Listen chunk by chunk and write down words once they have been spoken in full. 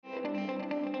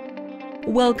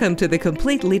Welcome to the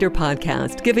Complete Leader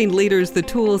Podcast, giving leaders the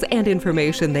tools and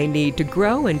information they need to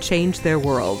grow and change their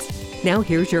worlds. Now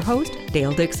here's your host,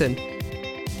 Dale Dixon.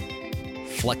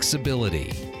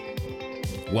 Flexibility.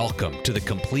 Welcome to the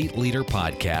Complete Leader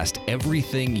Podcast,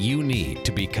 everything you need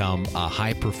to become a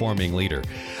high-performing leader.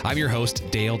 I'm your host,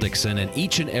 Dale Dixon, and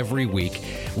each and every week,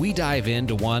 we dive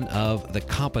into one of the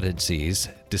competencies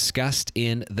discussed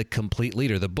in The Complete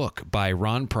Leader, the book by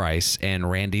Ron Price and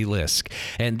Randy Lisk.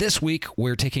 And this week,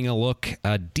 we're taking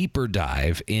a deeper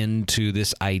dive into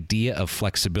this idea of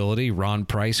flexibility. Ron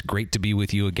Price, great to be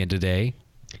with you again today.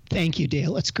 Thank you,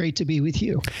 Dale. It's great to be with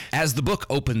you. As the book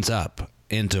opens up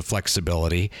into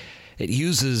flexibility, it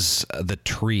uses the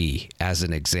tree as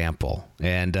an example.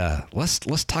 And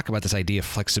let's talk about this idea of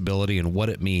flexibility and what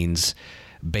it means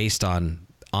based on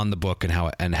the book and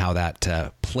how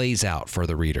that plays out for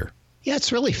the reader. Yeah,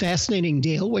 it's really fascinating,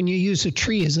 Dale, when you use a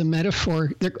tree as a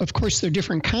metaphor. Of course, there are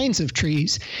different kinds of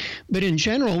trees, but in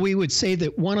general, we would say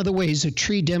that one of the ways a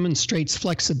tree demonstrates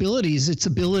flexibility is its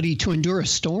ability to endure a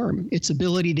storm, its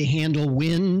ability to handle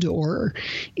wind, or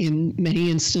in many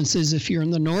instances, if you're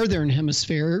in the northern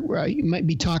hemisphere, you might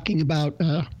be talking about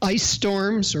ice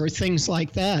storms or things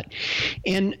like that.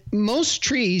 And most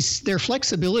trees, their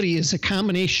flexibility is a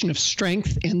combination of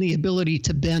strength and the ability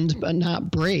to bend but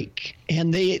not break.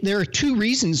 And there are two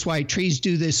reasons why trees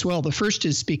do this well. The first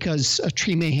is because a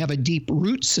tree may have a deep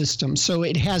root system, so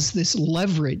it has this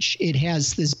leverage. It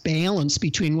has this balance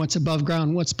between what's above ground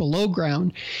and what's below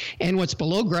ground. And what's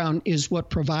below ground is what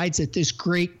provides it this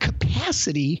great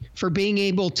capacity for being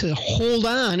able to hold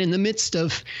on in the midst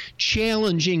of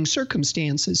challenging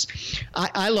circumstances.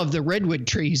 I love the redwood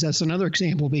trees as another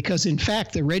example because, in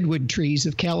fact, the redwood trees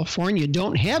of California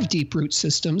don't have deep root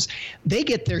systems. They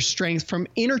get their strength from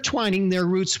intertwining their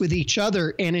roots with each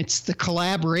other, and it's the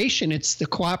collaboration, it's the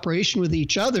cooperation with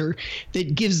each other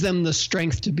that gives them the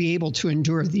strength to be able to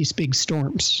endure these big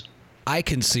storms. I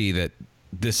can see that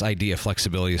this idea of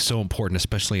flexibility is so important,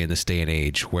 especially in this day and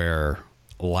age where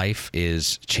life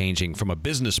is changing from a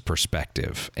business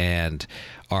perspective and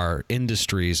our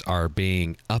industries are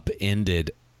being upended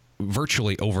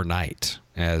virtually overnight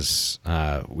as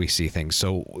we see things.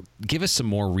 So give us some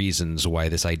more reasons why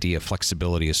this idea of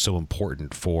flexibility is so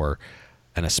important for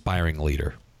an aspiring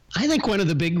leader. I think one of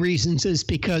the big reasons is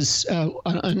because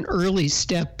an early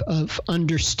step of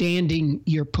understanding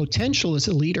your potential as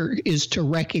a leader is to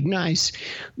recognize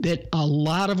that a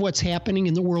lot of what's happening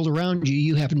in the world around you,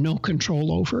 you have no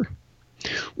control over.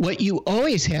 What you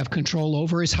always have control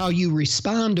over is how you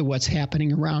respond to what's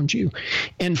happening around you.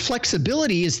 And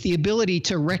flexibility is the ability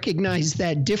to recognize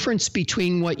that difference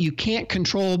between what you can't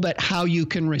control, but how you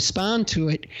can respond to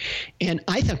it. And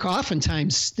I think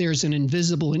oftentimes there's an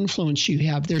invisible influence you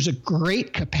have. There's a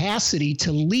great capacity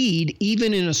to lead,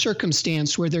 even in a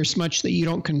circumstance where there's much that you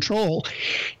don't control,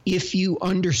 if you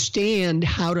understand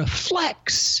how to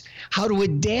flex, how to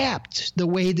adapt the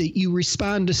way that you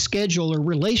respond to schedule or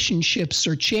relationships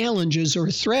or challenges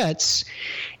or threats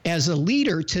as a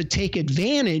leader to take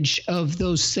advantage of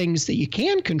those things that you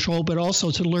can control, but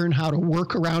also to learn how to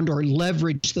work around or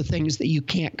leverage the things that you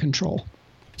can't control.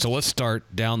 So let's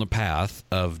start down the path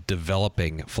of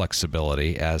developing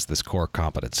flexibility as this core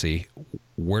competency.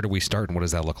 Where do we start and what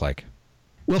does that look like?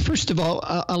 Well, first of all,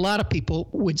 a lot of people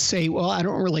would say, well, I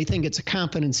don't really think it's a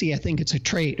competency. I think it's a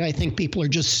trait. I think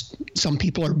some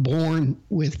people are born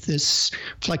with this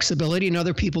flexibility and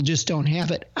other people just don't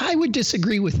have it. I would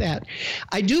disagree with that.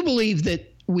 I do believe that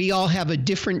we all have a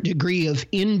different degree of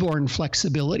inborn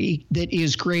flexibility that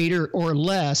is greater or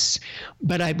less,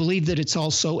 but I believe that it's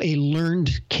also a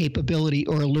learned capability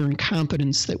or a learned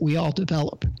competence that we all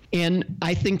develop. And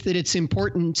I think that it's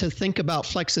important to think about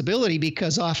flexibility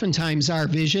because oftentimes our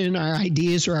vision, our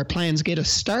ideas, or our plans get us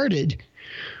started.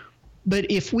 But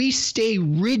if we stay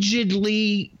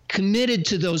rigidly committed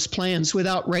to those plans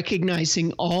without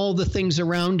recognizing all the things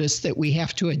around us that we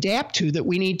have to adapt to, that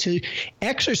we need to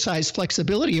exercise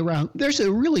flexibility around, there's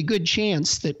a really good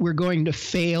chance that we're going to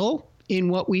fail in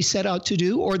what we set out to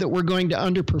do or that we're going to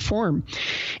underperform.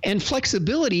 And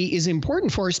flexibility is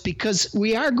important for us because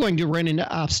we are going to run into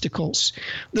obstacles.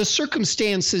 The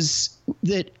circumstances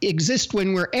that exist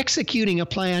when we're executing a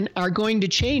plan are going to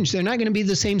change. They're not going to be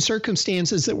the same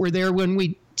circumstances that were there when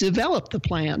we developed the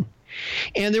plan.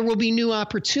 And there will be new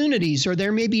opportunities or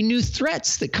there may be new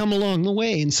threats that come along the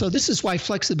way. And so this is why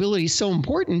flexibility is so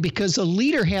important because a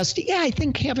leader has to, I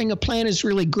think having a plan is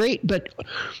really great, but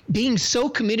being so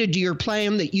committed to your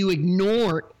plan that you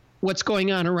ignore what's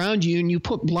going on around you and you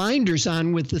put blinders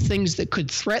on with the things that could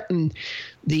threaten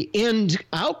the end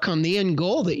outcome, the end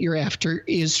goal that you're after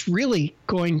is really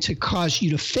going to cause you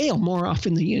to fail more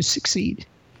often than you succeed.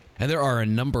 And there are a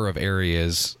number of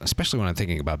areas, especially when I'm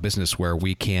thinking about business, where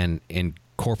we can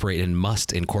incorporate and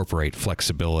must incorporate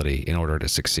flexibility in order to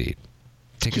succeed.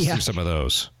 Take us through some of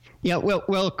those. Yeah, well,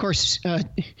 of course,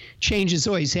 change is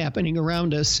always happening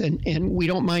around us, and we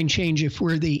don't mind change if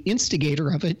we're the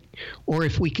instigator of it, or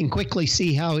if we can quickly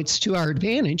see how it's to our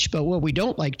advantage. But what we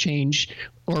don't like change,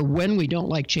 or when we don't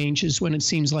like change, is when it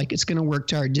seems like it's going to work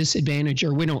to our disadvantage,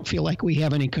 or we don't feel like we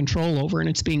have any control over, and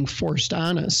it's being forced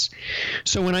on us.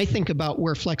 So when I think about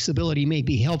where flexibility may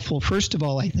be helpful, first of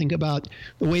all, I think about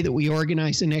the way that we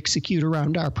organize and execute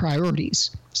around our priorities.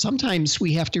 Sometimes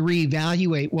we have to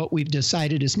reevaluate what we've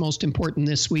decided is most important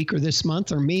this week or this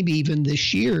month or maybe even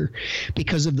this year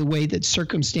because of the way that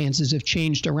circumstances have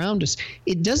changed around us.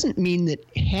 It doesn't mean that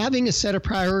having a set of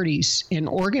priorities and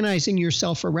organizing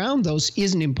yourself around those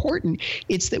isn't important.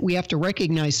 It's that we have to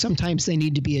recognize sometimes they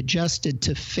need to be adjusted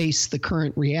to face the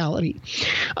current reality.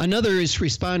 Another is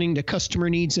responding to customer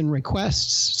needs and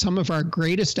requests. Some of our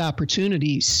greatest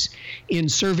opportunities in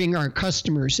serving our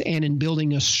customers and in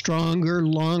building a stronger,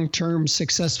 long-term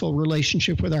successful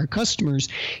relationship with our customers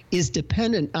is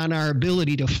dependent on our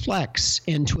ability to flex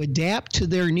and to adapt to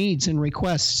their needs and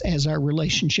requests as our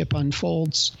relationship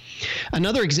unfolds.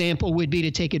 Another example would be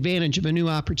to take advantage of a new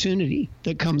opportunity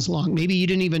that comes along. Maybe you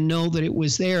didn't even know that it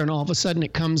was there, and all of a sudden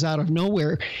it comes out of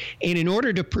nowhere. And in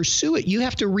order to pursue it, you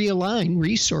have to realign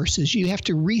resources. You have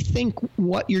to rethink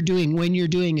what you're doing, when you're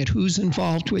doing it, who's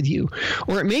involved with you.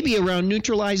 Or it may be around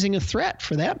neutralizing a threat,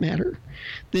 for that matter,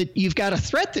 that you've got a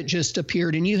threat that just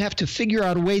appeared, and you have to figure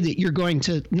out a way that you're going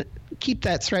to keep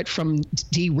that threat from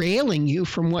derailing you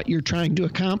from what you're trying to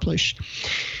accomplish.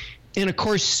 And of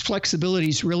course, flexibility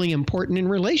is really important in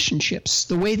relationships.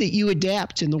 The way that you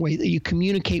adapt and the way that you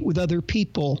communicate with other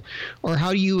people, or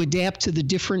how you adapt to the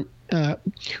different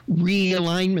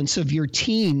realignments of your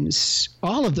teams,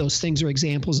 all of those things are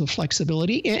examples of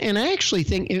flexibility. And I actually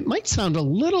think it might sound a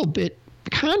little bit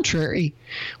contrary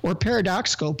or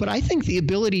paradoxical, but I think the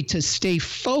ability to stay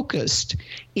focused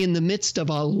in the midst of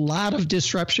a lot of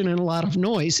disruption and a lot of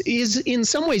noise is in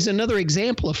some ways another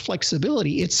example of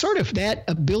flexibility. It's sort of that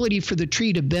ability for the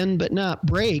tree to bend but not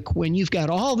break when you've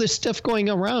got all this stuff going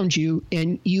around you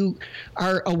and you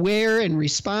are aware and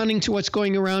responding to what's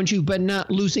going around you, but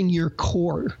not losing your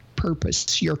core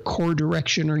purpose, your core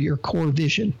direction, or your core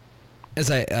vision. As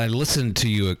I listen to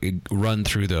you run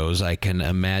through those, I can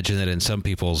imagine that in some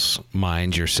people's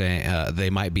minds, you're saying they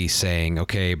might be saying,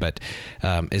 "Okay, but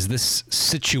is this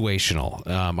situational?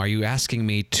 Are you asking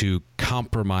me to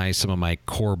compromise some of my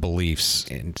core beliefs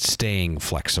in staying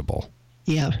flexible?"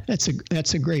 Yeah, that's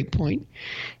a great point.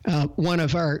 One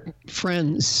of our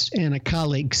friends and a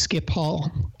colleague, Skip Hall,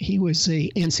 he was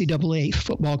a NCAA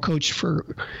football coach for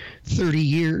 30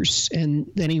 years, and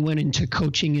then he went into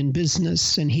coaching in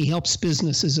business, and he helps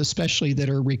businesses, especially that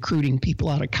are recruiting people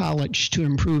out of college, to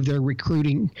improve their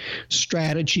recruiting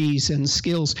strategies and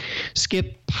skills.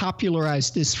 Skip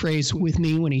popularized this phrase with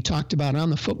me when he talked about on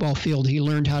the football field, he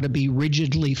learned how to be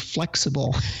rigidly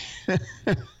flexible.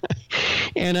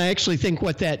 And I actually think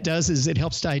what that does is it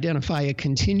helps to identify a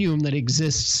continuum that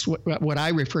exists, what I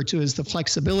refer to as the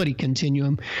flexibility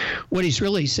continuum. What he's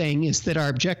really saying is that our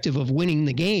objective of winning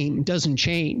the game doesn't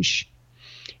change.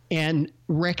 And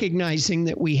recognizing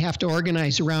that we have to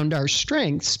organize around our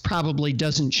strengths probably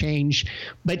doesn't change.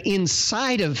 But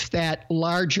inside of that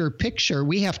larger picture,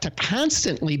 we have to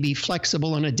constantly be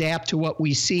flexible and adapt to what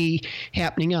we see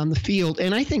happening on the field.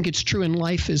 And I think it's true in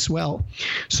life as well.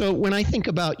 So when I think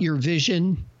about your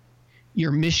vision,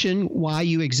 your mission, why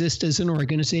you exist as an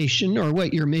organization, or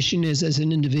what your mission is as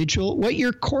an individual, what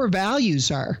your core values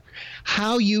are,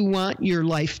 how you want your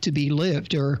life to be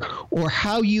lived, or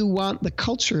how you want the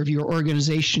culture of your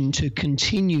organization to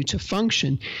continue to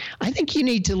function, I think you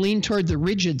need to lean toward the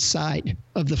rigid side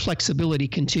of the flexibility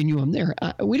continuum there.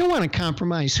 We don't want to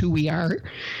compromise who we are.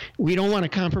 We don't want to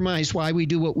compromise why we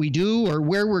do what we do or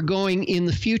where we're going in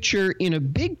the future in a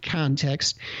big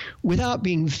context without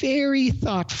being very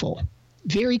thoughtful,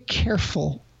 very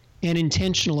careful and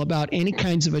intentional about any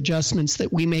kinds of adjustments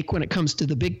that we make when it comes to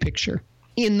the big picture.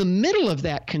 In the middle of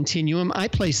that continuum, I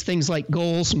place things like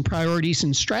goals and priorities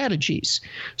and strategies.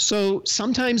 So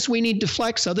sometimes we need to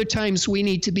flex, other times we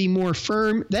need to be more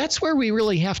firm. That's where we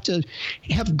really have to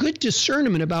have good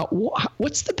discernment about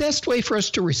what's the best way for us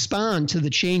to respond to the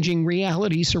changing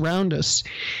realities around us.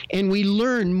 And we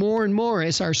learn more and more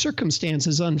as our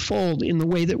circumstances unfold in the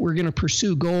way that we're going to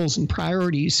pursue goals and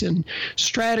priorities and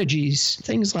strategies,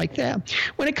 things like that.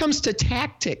 When it comes to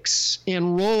tactics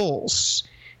and roles,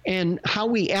 and how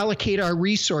we allocate our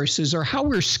resources or how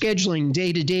we're scheduling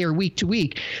day to day or week to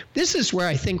week, this is where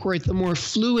I think we're at the more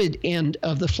fluid end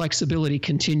of the flexibility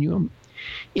continuum.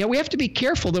 we have to be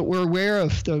careful that we're aware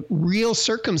of the real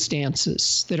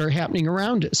circumstances that are happening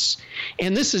around us.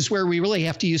 And this is where we really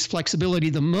have to use flexibility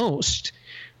the most,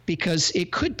 because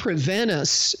it could prevent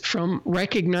us from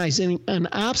recognizing an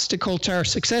obstacle to our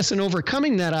success and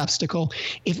overcoming that obstacle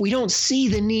if we don't see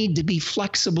the need to be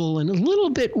flexible and a little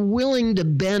bit willing to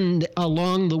bend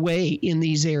along the way in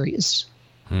these areas.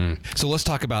 So let's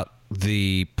talk about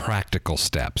the practical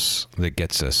steps that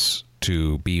gets us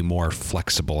to be more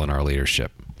flexible in our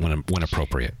leadership when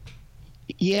appropriate.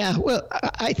 Yeah, well,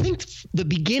 I think the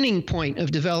beginning point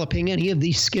of developing any of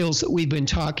these skills that we've been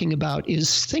talking about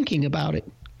is thinking about it.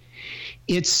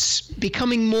 It's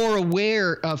becoming more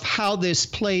aware of how this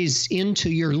plays into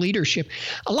your leadership.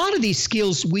 A lot of these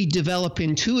skills we develop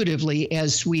intuitively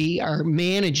as we are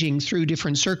managing through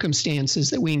different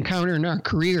circumstances that we encounter in our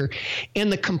career.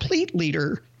 And the complete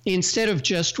leader, instead of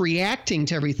just reacting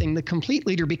to everything, the complete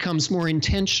leader becomes more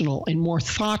intentional and more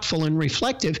thoughtful and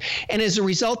reflective. And as a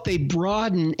result, they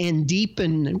broaden and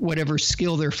deepen whatever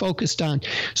skill they're focused on.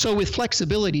 So with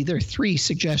flexibility, there are 3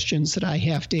 suggestions that I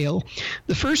have, Dale.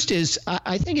 The first is,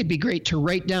 I think it'd be great to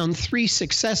write down 3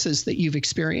 successes that you've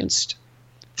experienced,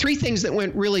 3 things that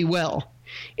went really well.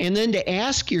 And then to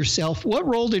ask yourself, what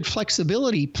role did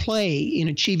flexibility play in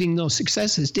achieving those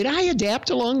successes? Did I adapt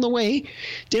along the way?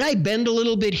 Did I bend a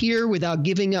little bit here without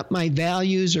giving up my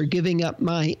values or giving up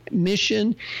my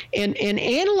mission? And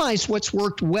analyze what's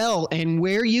worked well and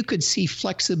where you could see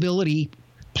flexibility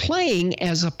playing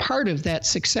as a part of that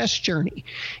success journey.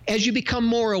 As you become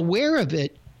more aware of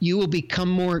it, you will become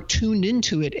more tuned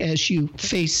into it as you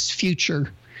face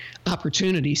future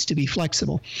opportunities to be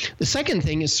flexible. The second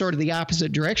thing is sort of the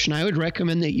opposite direction. I would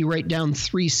recommend that you write down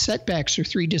 3 setbacks or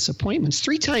 3 disappointments,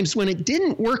 3 times when it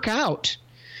didn't work out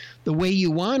the way you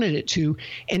wanted it to.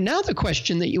 And now the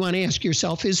question that you want to ask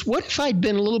yourself is, what if I'd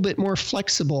been a little bit more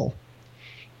flexible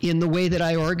in the way that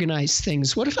I organize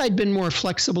things? What if I'd been more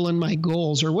flexible in my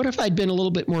goals? Or what if I'd been a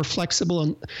little bit more flexible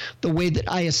in the way that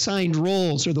I assigned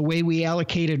roles or the way we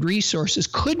allocated resources?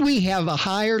 Could we have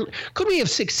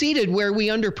succeeded where we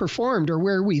underperformed or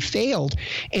where we failed?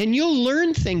 And you'll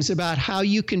learn things about how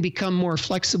you can become more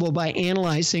flexible by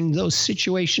analyzing those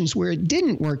situations where it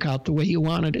didn't work out the way you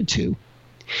wanted it to.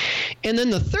 And then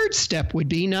the third step would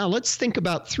be, now let's think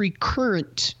about 3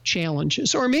 current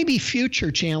challenges or maybe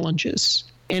future challenges,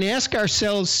 and ask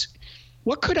ourselves,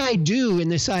 what could I do in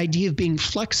this idea of being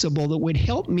flexible that would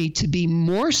help me to be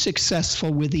more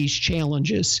successful with these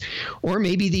challenges, or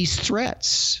maybe these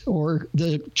threats, or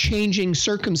the changing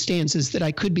circumstances that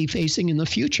I could be facing in the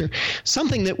future?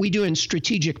 Something that we do in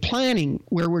strategic planning,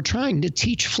 where we're trying to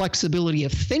teach flexibility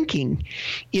of thinking,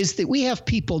 is that we have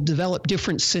people develop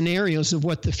different scenarios of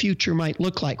what the future might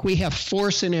look like. We have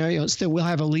 4 scenarios that we'll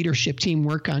have a leadership team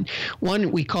work on.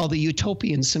 One we call the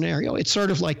utopian scenario. It's sort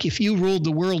of like if you ruled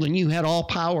the world and you had all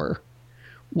power,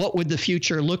 what would the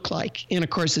future look like? And of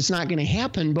course, it's not going to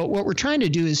happen, but what we're trying to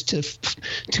do is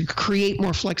to create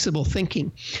more flexible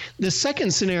thinking. The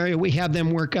second scenario we have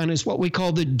them work on is what we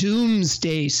call the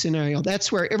doomsday scenario.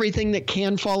 That's where everything that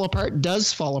can fall apart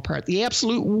does fall apart, the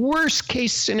absolute worst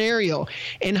case scenario.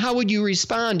 And how would you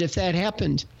respond if that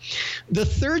happened? The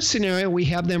third scenario we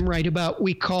have them write about,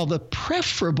 we call the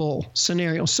preferable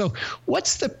scenario. So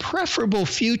what's the preferable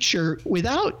future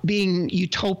without being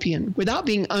utopian, without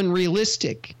being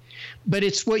unrealistic? But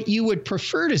it's what you would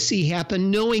prefer to see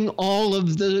happen, knowing all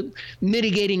of the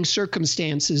mitigating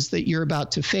circumstances that you're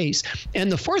about to face.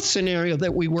 And the fourth scenario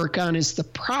that we work on is the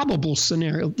probable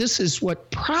scenario. This is what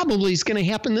probably is going to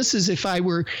happen. This is if I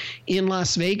were in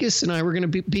Las Vegas and I were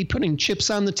going to be putting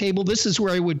chips on the table. This is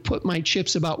where I would put my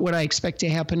chips about what I expect to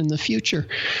happen in the future.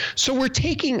 So we're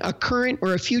taking a current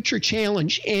or a future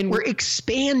challenge and we're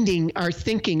expanding our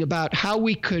thinking about how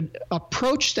we could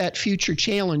approach that future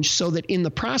challenge, so that in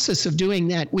the process of doing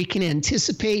that, we can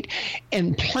anticipate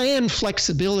and plan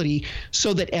flexibility,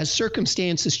 so that as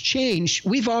circumstances change,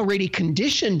 we've already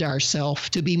conditioned ourselves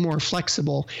to be more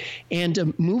flexible and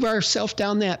to move ourselves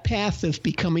down that path of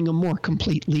becoming a more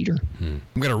complete leader. I'm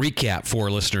going to recap for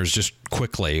listeners just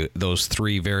quickly those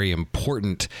 3 very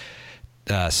important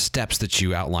steps that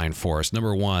you outlined for us.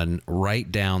 Number 1,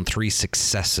 write down 3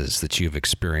 successes that you've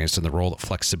experienced and the role that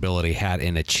flexibility had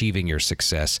in achieving your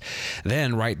success.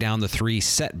 Then write down the 3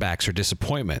 setbacks or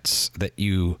disappointments that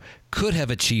you could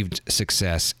have achieved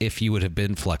success if you would have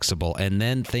been flexible, and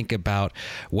then think about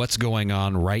what's going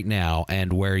on right now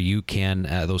and where you can,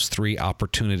 those 3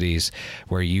 opportunities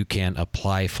where you can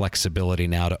apply flexibility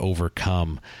now to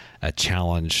overcome a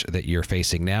challenge that you're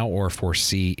facing now or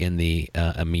foresee in the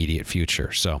immediate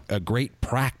future. So a great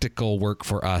practical work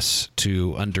for us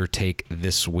to undertake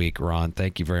this week. Ron,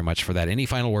 thank you very much for that. Any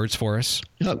final words for us?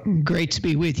 Great to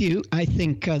be with you. I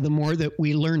think the more that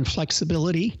we learn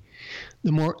flexibility,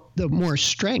 the more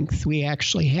strength we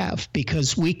actually have,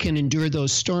 because we can endure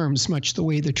those storms much the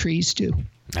way the trees do.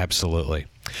 Absolutely.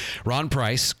 Ron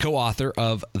Price, co-author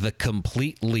of The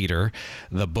Complete Leader,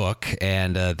 the book,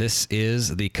 and this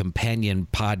is the companion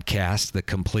podcast, The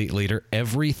Complete Leader,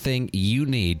 everything you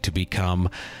need to become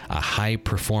a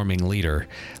high-performing leader.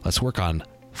 Let's work on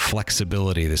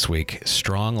flexibility this week,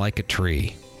 strong like a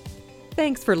tree.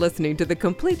 Thanks for listening to the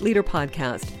Complete Leader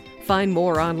podcast. Find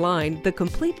more online,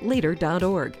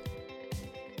 thecompleteleader.org.